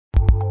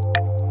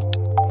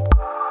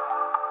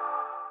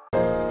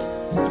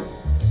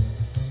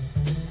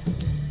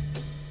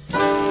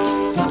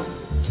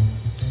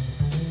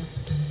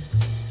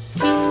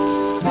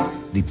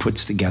He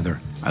puts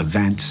together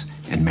events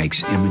and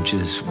makes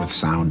images with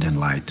sound and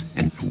light.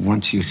 And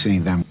once you see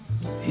them,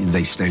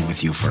 they stay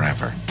with you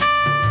forever.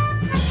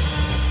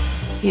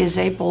 He is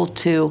able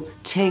to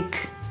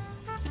take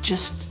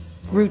just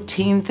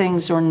routine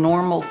things or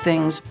normal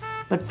things,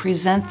 but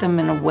present them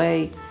in a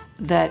way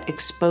that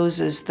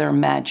exposes their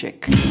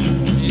magic.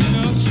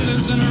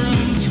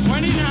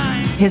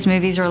 His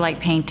movies are like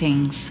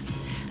paintings.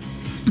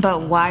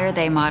 But why are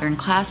they modern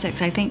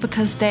classics? I think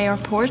because they are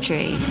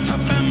poetry.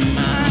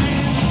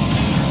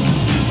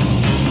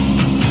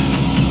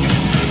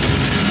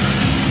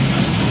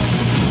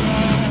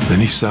 Wenn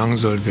ich sagen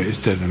soll, wer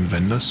ist der Wim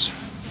Wenders,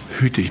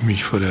 hüte ich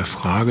mich vor der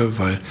Frage,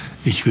 weil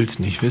ich will's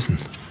nicht wissen.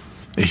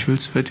 Ich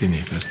will's wirklich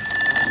nicht wissen.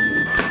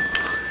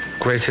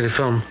 Great city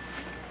film.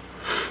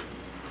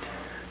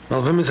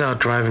 While Wim is out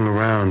driving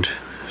around,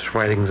 he's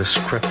writing the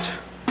script.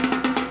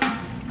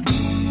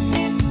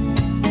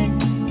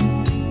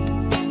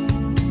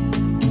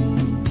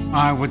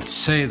 I would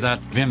say that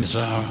Wim's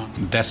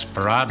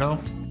Desperado.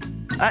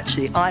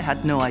 Actually, I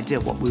had no idea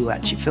what we were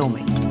actually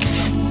filming.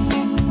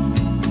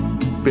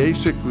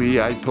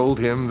 Basically, I told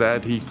him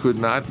that he could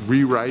not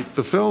rewrite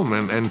the film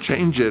and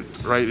change it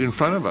right in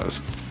front of us.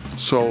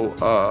 So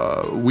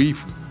we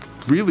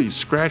really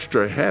scratched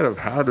our head of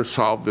how to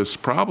solve this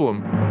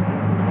problem.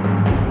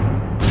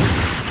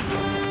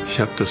 Ich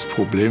habe das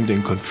Problem,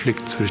 den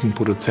Konflikt zwischen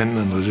Produzenten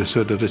und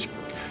Regisseur dadurch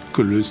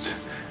gelöst,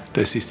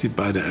 dass ich sie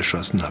beide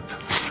erschossen habe.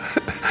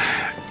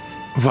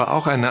 War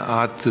auch eine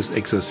Art des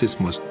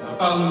Exorzismus.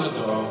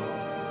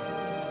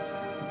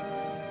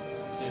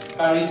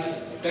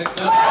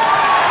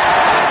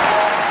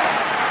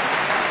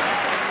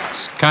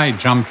 Sky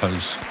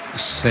jumpers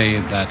say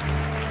that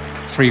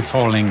free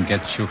falling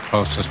gets you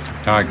closest to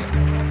target.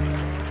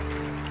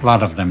 A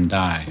lot of them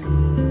die.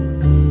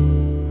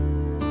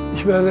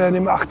 Ich würde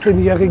einem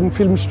 18-jährigen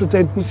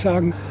Filmstudenten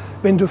sagen,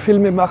 wenn du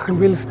Filme machen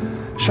willst,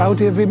 schau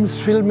dir Wims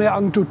Filme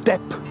an, du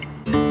Depp.